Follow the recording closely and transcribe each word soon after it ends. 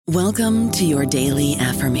Welcome to your daily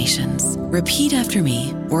affirmations. Repeat after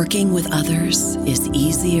me. Working with others is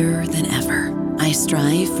easier than ever. I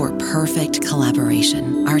strive for perfect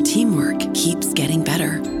collaboration. Our teamwork keeps getting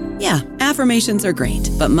better. Yeah, affirmations are great,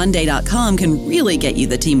 but Monday.com can really get you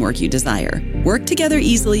the teamwork you desire. Work together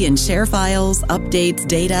easily and share files, updates,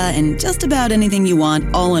 data, and just about anything you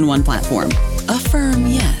want all in one platform. Affirm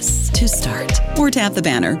yes to start, or tap the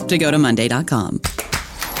banner to go to Monday.com.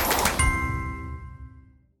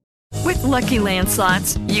 With Lucky Land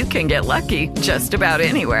Slots, you can get lucky just about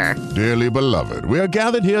anywhere. Dearly beloved, we are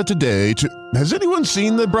gathered here today to... Has anyone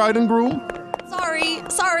seen the bride and groom?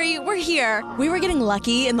 Sorry, we're here. We were getting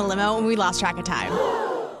lucky in the limo and we lost track of time.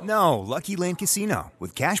 No, Lucky Land Casino,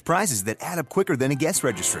 with cash prizes that add up quicker than a guest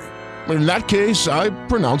registry. In that case, I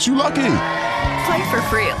pronounce you lucky. Play for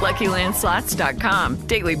free at LuckyLandSlots.com.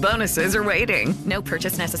 Daily bonuses are waiting. No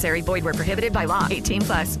purchase necessary. Void where prohibited by law.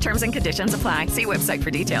 18+. Terms and conditions apply. See website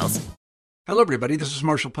for details. Hello, everybody. This is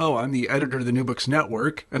Marshall Poe. I'm the editor of the New Books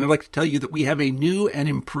Network, and I'd like to tell you that we have a new and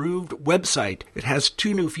improved website. It has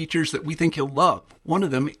 2 new features that we think you'll love. One of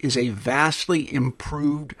them is a vastly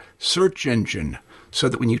improved search engine, so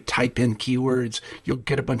that when you type in keywords, you'll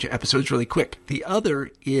get a bunch of episodes really quick. The other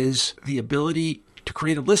is the ability to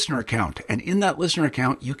create a listener account. And in that listener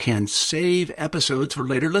account, you can save episodes for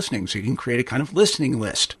later listening. So you can create a kind of listening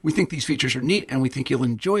list. We think these features are neat and we think you'll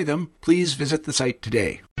enjoy them. Please visit the site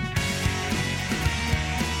today.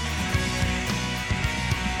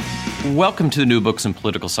 Welcome to the New Books in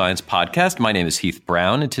Political Science podcast. My name is Heath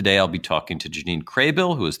Brown, and today I'll be talking to Jeanine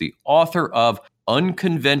Kraybill, who is the author of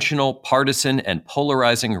Unconventional, Partisan, and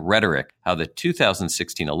Polarizing Rhetoric, How the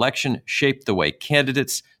 2016 Election Shaped the Way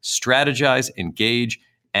Candidates Strategize, Engage,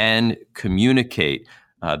 and Communicate.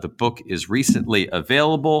 The book is recently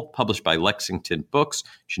available, published by Lexington Books.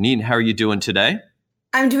 Jeanine, how are you doing today?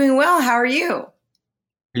 I'm doing well. How are you?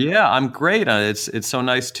 Yeah, I'm great. It's so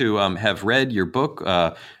nice to have read your book,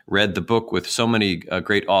 read the book with so many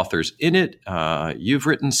great authors in it. You've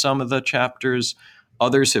written some of the chapters.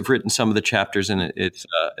 Others have written some of the chapters, and it's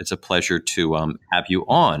a pleasure to have you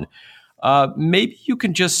on. Maybe you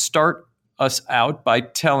can just start us out by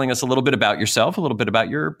telling us a little bit about yourself, a little bit about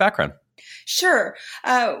your background. Sure.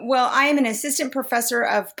 Well, I am an assistant professor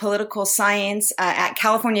of political science at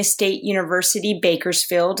California State University,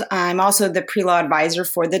 Bakersfield. I'm also the pre-law advisor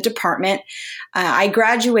for the department. I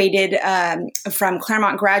graduated from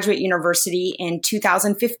Claremont Graduate University in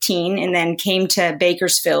 2015 and then came to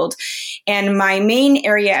Bakersfield. And my main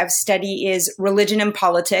area of study is religion and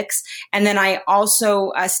politics. And then I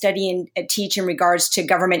also study and teach in regards to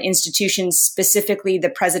government institutions, specifically the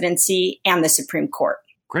presidency and the Supreme Court.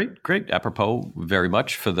 Great. Apropos very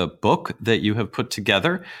much for the book that you have put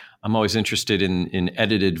together. I'm always interested in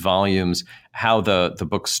edited volumes, how the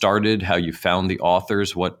book started, how you found the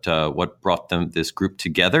authors, what brought this group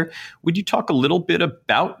together. Would you talk a little bit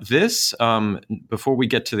about this before we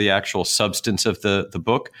get to the actual substance of the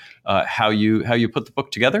book, how you put the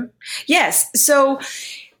book together? Yes. So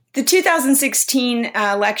the 2016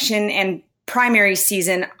 election and primary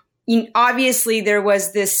season, obviously, there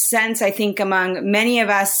was this sense, I think, among many of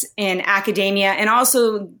us in academia and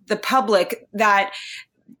also the public that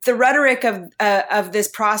the rhetoric of this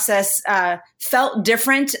process felt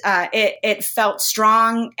different. It felt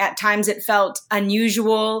strong. At times, it felt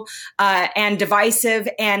unusual and divisive.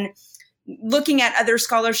 And looking at other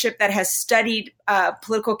scholarship that has studied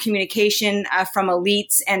political communication from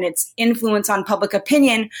elites and its influence on public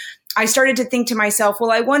opinion, I started to think to myself,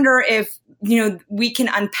 well, I wonder if, we can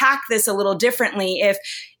unpack this a little differently.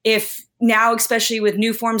 If now, especially with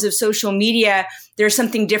new forms of social media, there's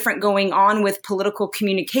something different going on with political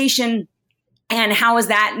communication. And how is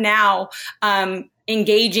that now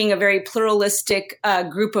engaging a very pluralistic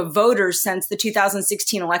group of voters, since the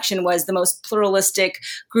 2016 election was the most pluralistic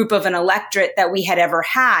group of an electorate that we had ever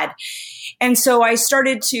had? And so I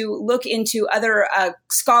started to look into other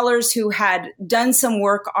scholars who had done some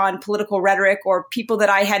work on political rhetoric, or people that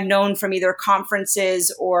I had known from either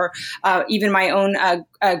conferences or even my own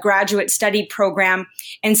graduate study program,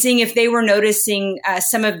 and seeing if they were noticing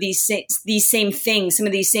some of these same things, some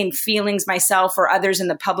of these same feelings myself or others in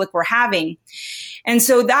the public were having. And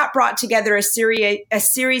so that brought together a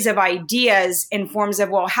series of ideas in forms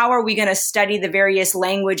of, well, how are we going to study the various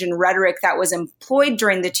language and rhetoric that was employed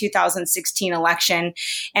during the 2016 election?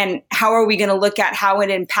 And how are we going to look at how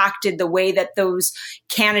it impacted the way that those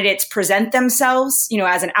candidates present themselves,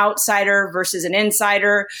 as an outsider versus an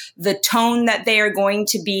insider, the tone that they are going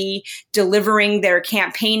to be delivering their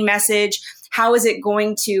campaign message, How is it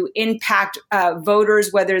going to impact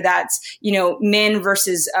voters, whether that's, men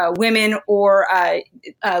versus women or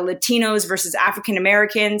Latinos versus African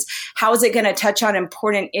Americans? How is it going to touch on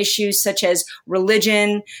important issues such as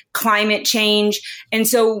religion, climate change? And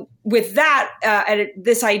so with that,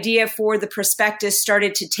 this idea for the prospectus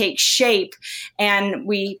started to take shape, and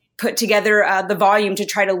we put together the volume to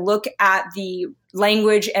try to look at the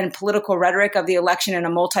language and political rhetoric of the election in a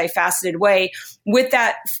multifaceted way. With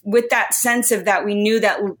that sense of that, we knew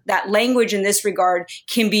that language in this regard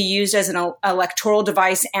can be used as an electoral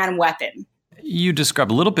device and weapon. You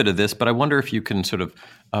described a little bit of this, but I wonder if you can sort of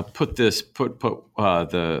put some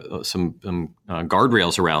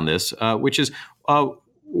guardrails around this, which is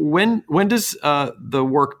when does the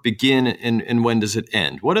work begin and when does it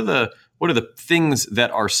end? What are the things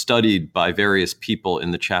that are studied by various people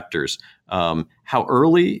in the chapters? How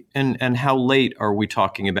early and how late are we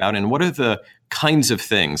talking about? And what are the kinds of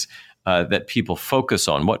things that people focus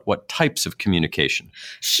on? What types of communication?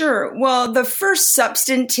 Sure. Well, the first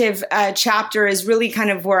substantive chapter is really kind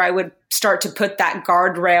of where I would start to put that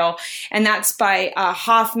guardrail. And that's by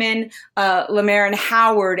Hoffman, Lemaire, and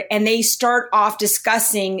Howard. And they start off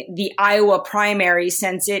discussing the Iowa primary,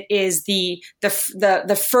 since it is the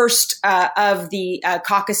first of the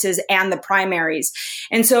caucuses and the primaries.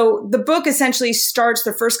 And so the book essentially starts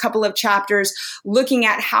the first couple of chapters looking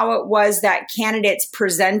at how it was that candidates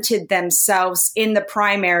presented themselves in the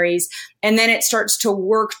primaries. And then it starts to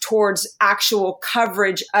work towards actual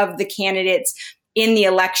coverage of the candidates in the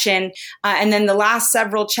election. And then the last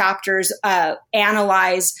several chapters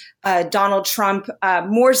analyze Donald Trump,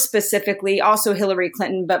 more specifically, also Hillary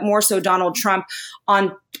Clinton, but more so Donald Trump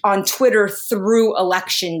on Twitter through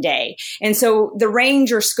Election Day. And so the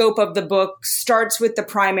range or scope of the book starts with the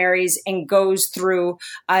primaries and goes through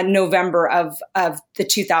November of the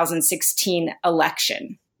 2016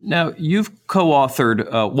 election. Now, you've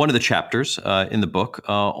co-authored one of the chapters in the book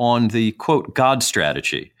on the, quote, God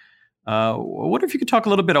strategy. I wonder if you could talk a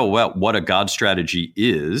little bit about what a God strategy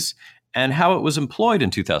is and how it was employed in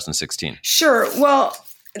 2016. Sure. Well,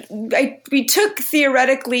 we took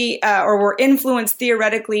theoretically or were influenced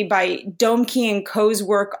theoretically by Domke and Coe's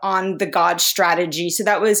work on the God strategy. So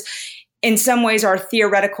that was in some ways our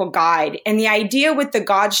theoretical guide. And the idea with the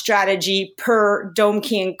God strategy, per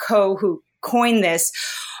Domke and Coe, who coined this,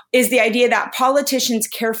 is the idea that politicians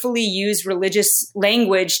carefully use religious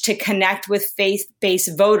language to connect with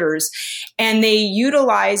faith-based voters. And they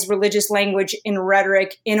utilize religious language in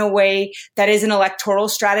rhetoric in a way that is an electoral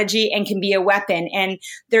strategy and can be a weapon. And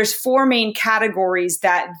there's four main categories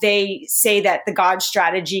that they say that the God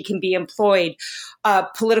strategy can be employed.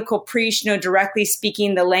 Political preach, directly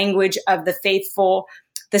speaking the language of the faithful.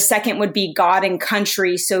 The second would be God and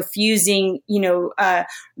country. So fusing,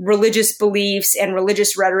 religious beliefs and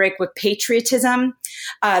religious rhetoric with patriotism.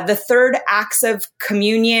 The third, acts of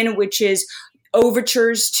communion, which is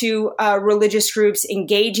overtures to religious groups,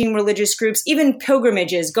 engaging religious groups, even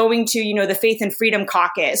pilgrimages, going to, the Faith and Freedom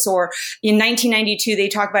Caucus. Or in 1992, they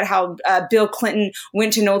talk about how Bill Clinton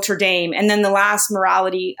went to Notre Dame. And then the last,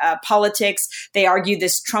 morality, politics, they argue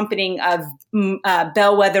this trumpeting of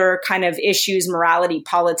bellwether kind of issues, morality,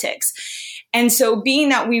 politics. And so being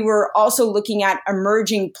that we were also looking at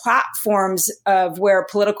emerging platforms of where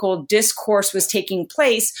political discourse was taking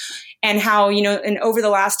place, and how, and over the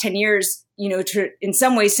last 10 years, in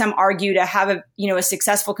some ways, some argue to have a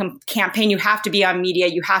successful campaign, you have to be on media,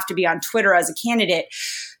 you have to be on Twitter as a candidate.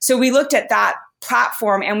 So we looked at that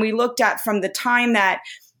platform, and we looked at from the time that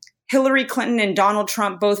Hillary Clinton and Donald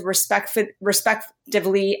Trump both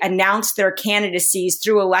respectively announced their candidacies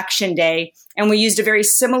through Election Day. And we used a very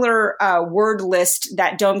similar word list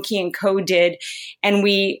that Domke and Coe did. And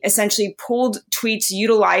we essentially pulled tweets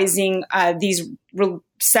utilizing these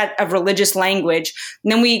set of religious language.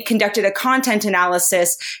 And then we conducted a content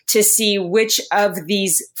analysis to see which of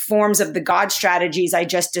these forms of the God strategies I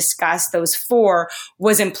just discussed, those four,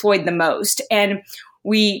 was employed the most. And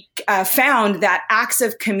we found that acts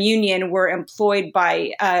of communion were employed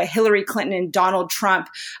by Hillary Clinton and Donald Trump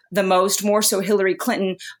the most, more so Hillary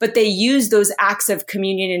Clinton, but they used those acts of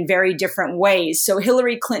communion in very different ways. So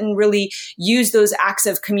Hillary Clinton really used those acts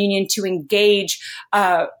of communion to engage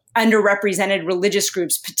underrepresented religious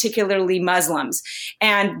groups, particularly Muslims.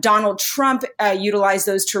 And Donald Trump utilized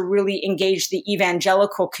those to really engage the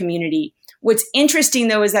evangelical community. What's interesting,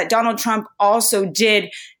 though, is that Donald Trump also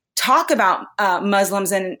did talk about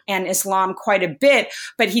Muslims and Islam quite a bit,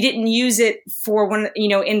 but he didn't use it for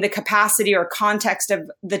in the capacity or context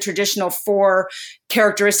of the traditional four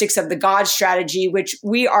characteristics of the God strategy, which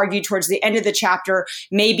we argue towards the end of the chapter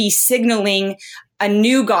may be signaling a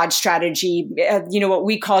new God strategy, what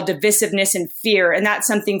we call divisiveness and fear. And that's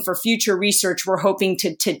something for future research we're hoping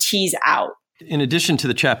to tease out. In addition to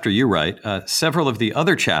the chapter you write, several of the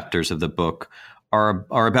other chapters of the book are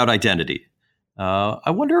about identity.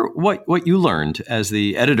 I wonder what you learned as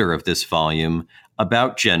the editor of this volume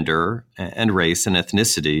about gender and race and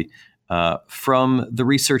ethnicity from the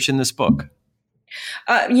research in this book.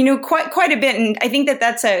 Quite a bit. And I think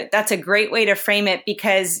that's a great way to frame it,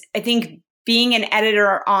 because I think being an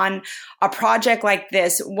editor on a project like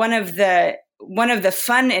this, one of the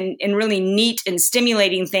fun and really neat and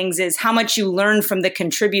stimulating things is how much you learn from the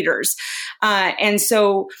contributors. And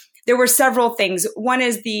so there were several things. One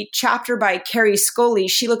is the chapter by Carrie Scully.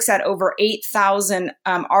 She looks at over 8,000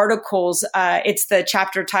 articles. It's the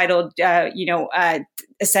chapter titled,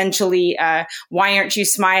 essentially, Why Aren't You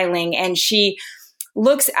Smiling? And she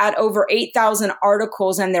looks at over 8,000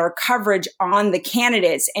 articles and their coverage on the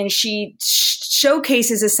candidates. And she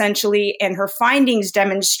showcases essentially, and her findings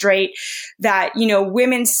demonstrate that,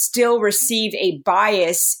 women still receive a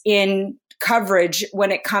bias in coverage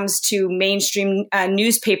when it comes to mainstream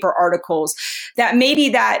newspaper articles, that maybe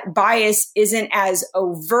that bias isn't as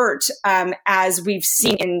overt as we've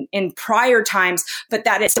seen in prior times, but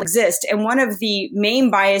that it still exists. And one of the main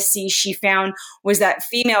biases she found was that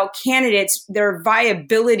female candidates, their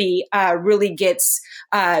viability really gets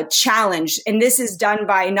challenged. And this is done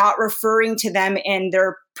by not referring to them in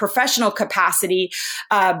their professional capacity,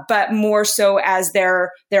 but more so as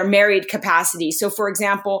their married capacity. So, for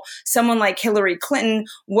example, someone like Hillary Clinton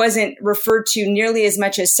wasn't referred to nearly as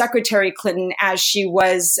much as Secretary Clinton as she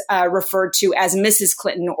was referred to as Mrs.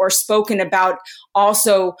 Clinton, or spoken about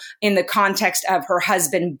also in the context of her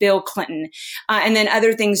husband, Bill Clinton. And then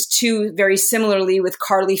other things too, very similarly with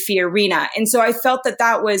Carly Fiorina. And so I felt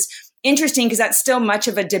that was interesting, because that's still much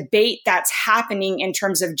of a debate that's happening in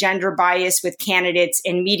terms of gender bias with candidates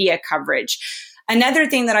in media coverage. Another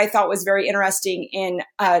thing that I thought was very interesting in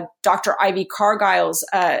Dr. Ivy Cargile's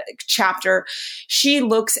chapter, she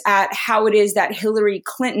looks at how it is that Hillary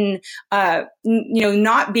Clinton,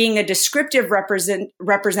 not being a descriptive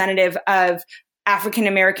representative of African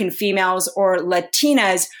American females or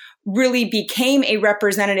Latinas, really became a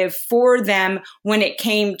representative for them when it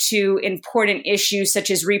came to important issues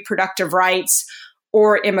such as reproductive rights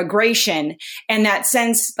or immigration. And that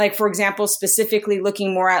sense, like, for example, specifically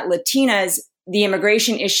looking more at Latinas, the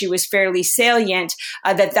immigration issue was fairly salient,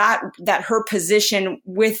 that her position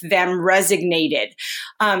with them resonated.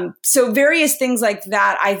 So various things like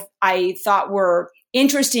that I thought were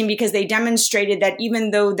interesting, because they demonstrated that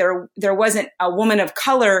even though there wasn't a woman of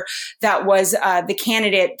color that was the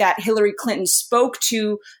candidate, that Hillary Clinton spoke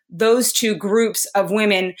to those two groups of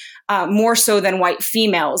women more so than white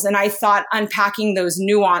females. And I thought unpacking those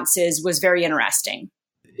nuances was very interesting.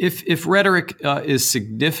 If rhetoric is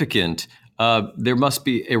significant, there must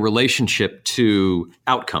be a relationship to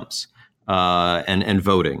outcomes and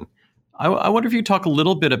voting. I wonder if you talk a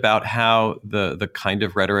little bit about how the kind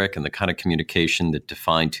of rhetoric and the kind of communication that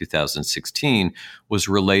defined 2016 was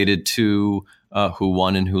related to who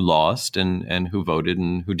won and who lost, and who voted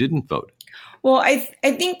and who didn't vote. Well, I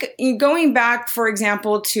think going back, for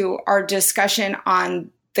example, to our discussion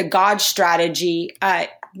on the God strategy,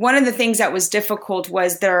 one of the things that was difficult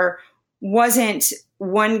was there wasn't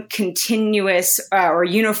one continuous or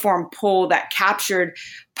uniform poll that captured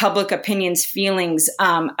public opinion's feelings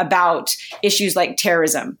about issues like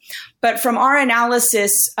terrorism. But from our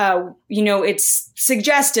analysis, it's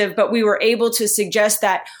suggestive, but we were able to suggest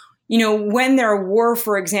that, when there were,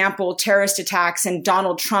 for example, terrorist attacks and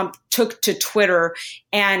Donald Trump took to Twitter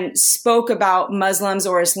and spoke about Muslims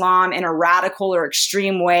or Islam in a radical or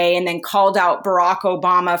extreme way, and then called out Barack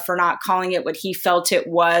Obama for not calling it what he felt it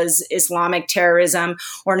was, Islamic terrorism,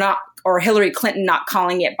 or Hillary Clinton not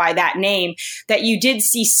calling it by that name, that you did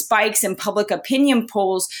see spikes in public opinion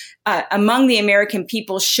polls among the American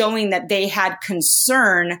people showing that they had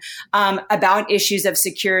concern about issues of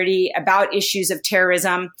security, about issues of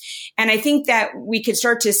terrorism. And I think that we could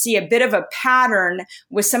start to see a bit of a pattern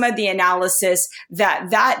with some of the analysis that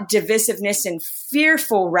divisiveness and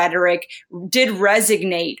fearful rhetoric did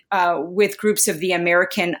resonate with groups of the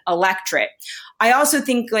American electorate. I also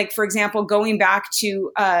think, like, for example, going back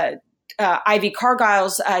to Ivy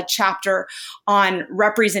Cargile's chapter on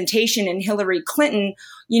representation in Hillary Clinton,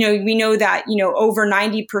 we know that, over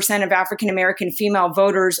 90% of African-American female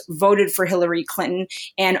voters voted for Hillary Clinton,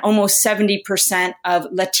 and almost 70% of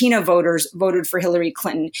Latina voters voted for Hillary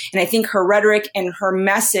Clinton. And I think her rhetoric and her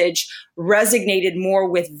message resonated more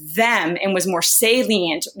with them and was more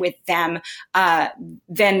salient with them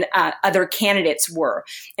than other candidates were.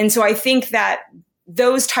 And so I think that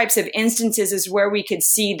those types of instances is where we could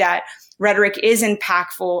see that rhetoric is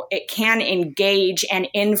impactful. It can engage and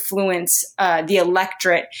influence the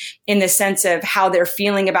electorate in the sense of how they're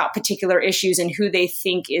feeling about particular issues and who they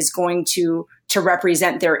think is going to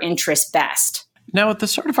represent their interests best. Now, at the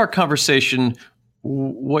start of our conversation,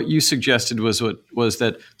 what you suggested was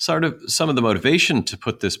that sort of some of the motivation to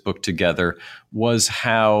put this book together was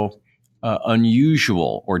how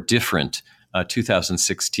unusual or different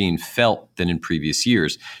 2016 felt than in previous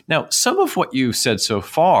years. Now, some of what you've said so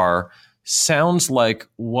far sounds like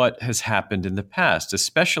what has happened in the past,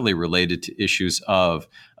 especially related to issues of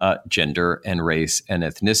gender and race and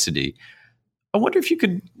ethnicity. I wonder if you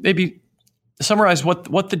could maybe summarize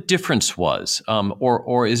what the difference was,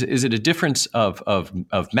 or is it a difference of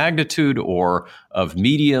magnitude or of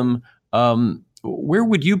medium? Where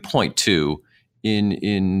would you point to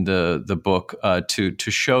in the book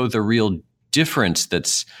to show the real difference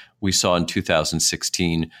that we saw in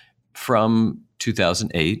 2016 from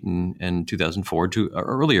 2008 and 2004 to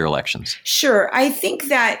earlier elections? Sure. I think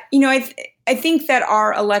that, I think that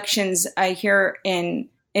our elections here in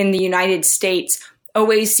the United States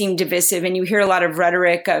always seem divisive. And you hear a lot of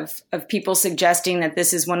rhetoric of people suggesting that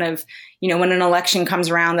this is one of, when an election comes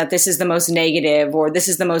around, that this is the most negative or this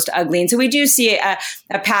is the most ugly. And so we do see a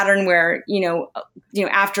pattern where,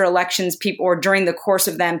 after elections, people, or during the course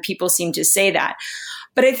of them, people seem to say that.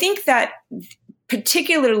 But I think that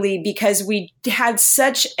particularly because we had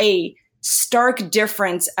such a stark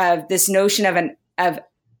difference of this notion of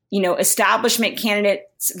establishment candidates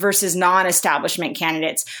versus non-establishment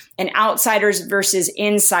candidates and outsiders versus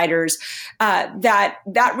insiders, that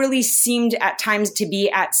really seemed at times to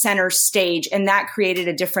be at center stage, and that created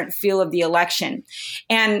a different feel of the election.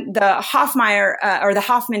 And the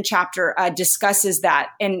Hoffman chapter discusses that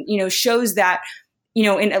and shows that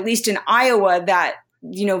at least in Iowa that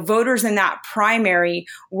voters in that primary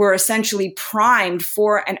were essentially primed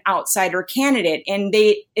for an outsider candidate. And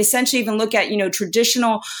they essentially even look at,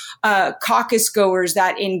 traditional caucus goers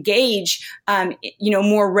that engage,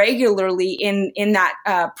 more regularly in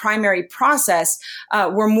that primary process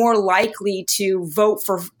were more likely to vote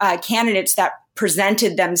for candidates that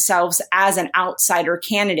presented themselves as an outsider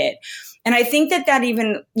candidate. And I think that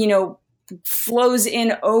even, flows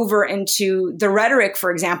in over into the rhetoric,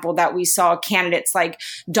 for example, that we saw candidates like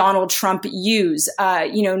Donald Trump use,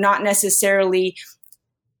 not necessarily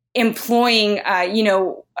employing,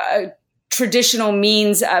 traditional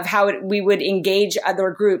means of how we would engage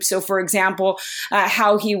other groups. So, for example,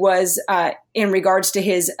 how he was in regards to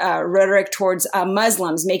his rhetoric towards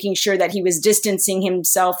Muslims, making sure that he was distancing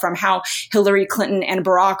himself from how Hillary Clinton and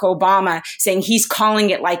Barack Obama, saying he's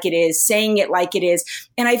calling it like it is, saying it like it is.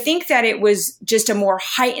 And I think that it was just a more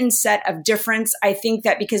heightened set of difference. I think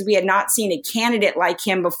that because we had not seen a candidate like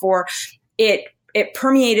him before, it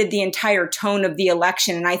permeated the entire tone of the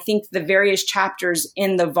election. And I think the various chapters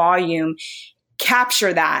in the volume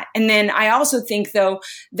capture that. And then I also think, though,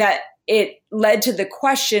 that it led to the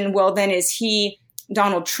question, well, then is he,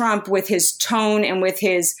 Donald Trump, with his tone and with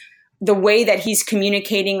the way that he's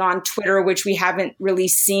communicating on Twitter, which we haven't really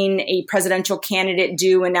seen a presidential candidate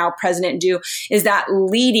do and now president do, is that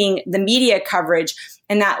leading the media coverage?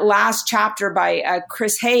 And that last chapter by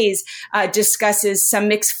Chris Hayes discusses some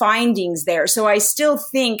mixed findings there. So I still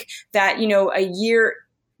think that, a year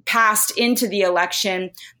passed into the election,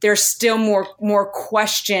 there's still more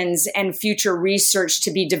questions and future research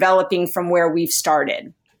to be developing from where we've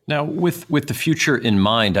started. Now, with the future in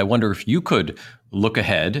mind, I wonder if you could look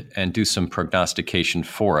ahead and do some prognostication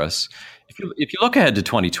for us. If you look ahead to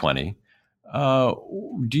 2020,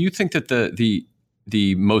 do you think that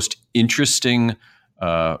the most interesting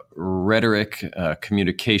rhetoric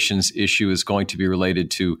communications issue is going to be related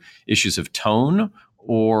to issues of tone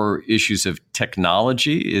or issues of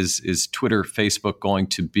technology? Is Twitter, Facebook going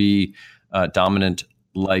to be dominant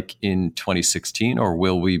like in 2016, or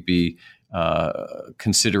will we be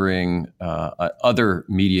considering other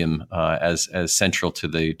medium as central to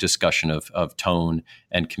the discussion of tone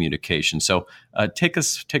and communication? So take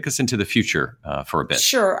us into the future for a bit.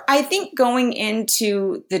 Sure. I think going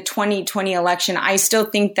into the 2020 election, I still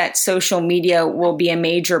think that social media will be a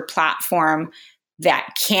major platform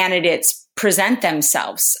that candidates present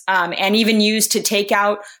themselves and even use to take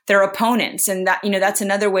out their opponents. And that, that's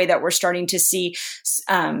another way that we're starting to see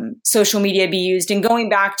social media be used. And going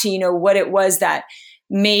back to, what it was that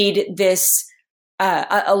made this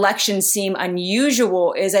election seem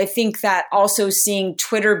unusual is I think that also seeing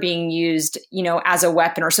Twitter being used, as a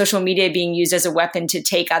weapon, or social media being used as a weapon to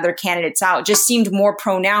take other candidates out just seemed more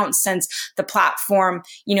pronounced, since the platform,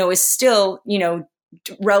 is still,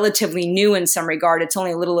 relatively new in some regard. It's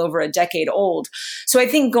only a little over a decade old. So I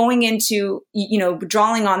think going into,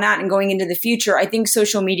 drawing on that and going into the future, I think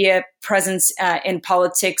social media presence in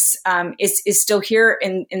politics is still here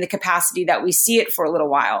in the capacity that we see it for a little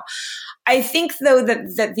while. I think, though,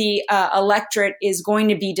 that the electorate is going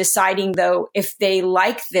to be deciding, though, if they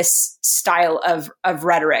like this style of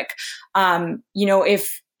rhetoric.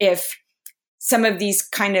 If some of these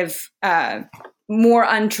kind of more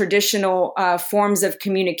untraditional forms of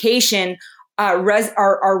communication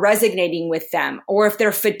are resonating with them, or if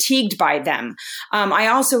they're fatigued by them. I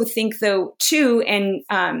also think, though, too, and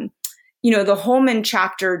the Holman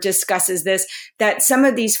chapter discusses this, that some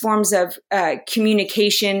of these forms of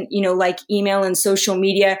communication, like email and social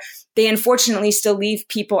media, they unfortunately still leave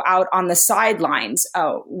people out on the sidelines,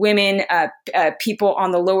 women, people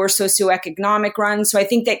on the lower socioeconomic run. So I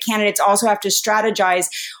think that candidates also have to strategize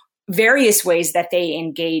various ways that they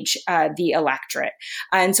engage the electorate.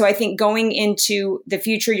 And so I think going into the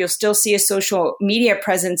future, you'll still see a social media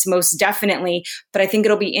presence, most definitely. But I think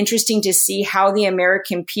it'll be interesting to see how the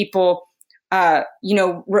American people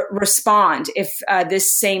respond, if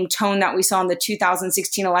this same tone that we saw in the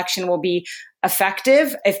 2016 election will be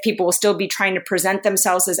effective, if people will still be trying to present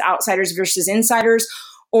themselves as outsiders versus insiders,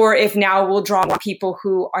 or if now we'll draw more people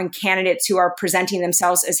who are candidates who are presenting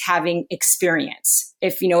themselves as having experience,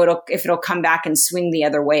 if it'll come back and swing the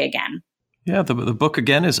other way again. Yeah, the book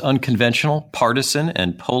again is Unconventional, Partisan,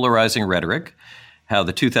 and Polarizing Rhetoric: How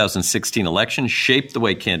the 2016 Election Shaped the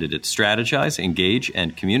Way Candidates Strategize, Engage,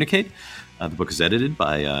 and Communicate. The book is edited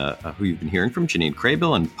by who you've been hearing from, Jeanine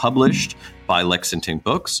Kraybill, and published by Lexington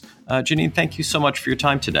Books. Jeanine, thank you so much for your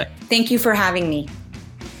time today. Thank you for having me.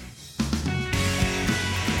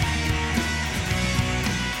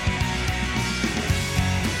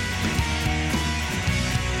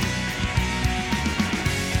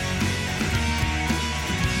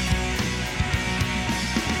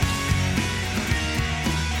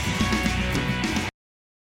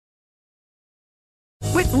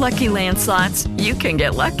 With Lucky Land Slots, you can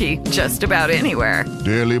get lucky just about anywhere.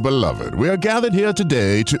 Dearly beloved, we are gathered here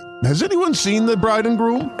today to... Has anyone seen the bride and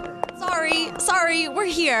groom? Sorry, we're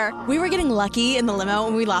here. We were getting lucky in the limo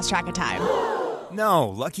and we lost track of time. No,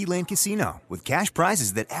 Lucky Land Casino, with cash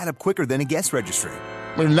prizes that add up quicker than a guest registry.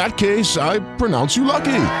 In that case, I pronounce you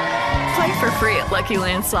lucky. Play for free at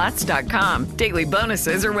LuckyLandSlots.com. Daily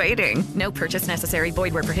bonuses are waiting. No purchase necessary.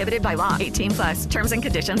 Void where prohibited by law. 18+. Terms and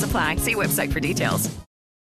conditions apply. See website for details.